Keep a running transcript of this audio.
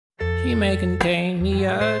She may contain the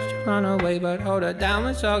urge to run away, but hold her down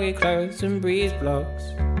with soggy clothes and breeze blocks.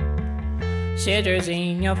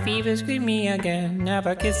 Cetirizine, your fevers greet me again.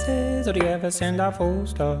 Never kisses, or do you ever send a full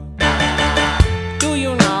stop? Do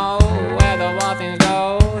you know where the wild things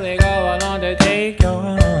go? They go along to take your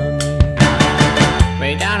honey.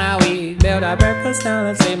 Way down how we build our breakfast down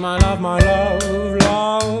and say my love, love,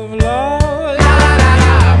 love. La la la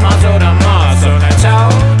la, muscle to muscle, and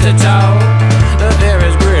toe to toe. The fear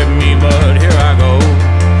has gripped me, but here I go.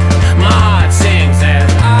 My heart sings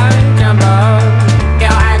as I jump up. Your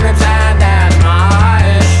hand grips and as my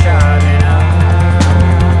eyes shutting up.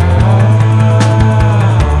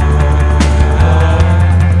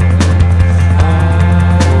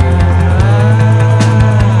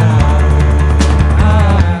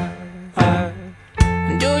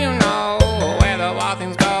 Do you know where the wild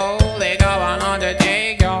things go? They go on to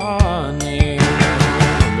take your honey.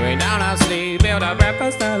 Bring down our sleep, build our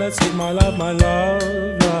breakfast, now let's eat my love, love,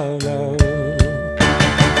 love.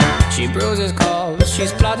 She bruises calls, she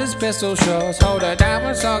splutters pistol shots. Hold her down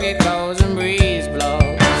with soggy clothes and breeze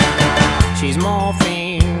blows. She's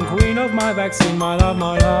morphine, queen of my vaccine, my love,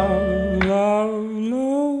 love,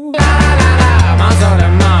 love. La la la, muscle to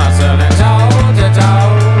muscle and toe to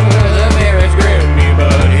toe. The fear has gripped me,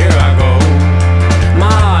 but here I go.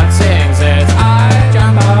 My heart sings as I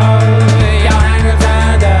jump up. Your hand grips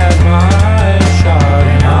and as my eyes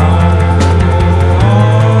shutting up.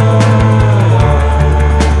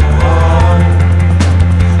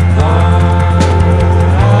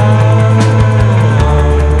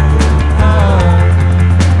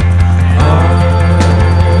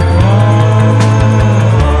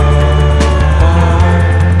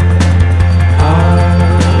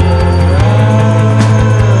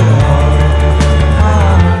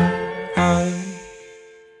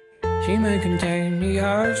 She may contain the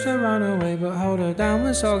urge to run away, but hold her down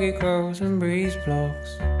with soggy clothes and breeze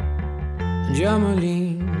blocks.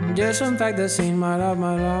 Germaline, disinfect the scene, my love,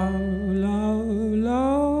 love,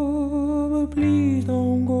 love. But please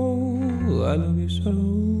don't go, I love you so,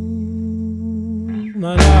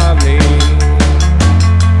 my lovely.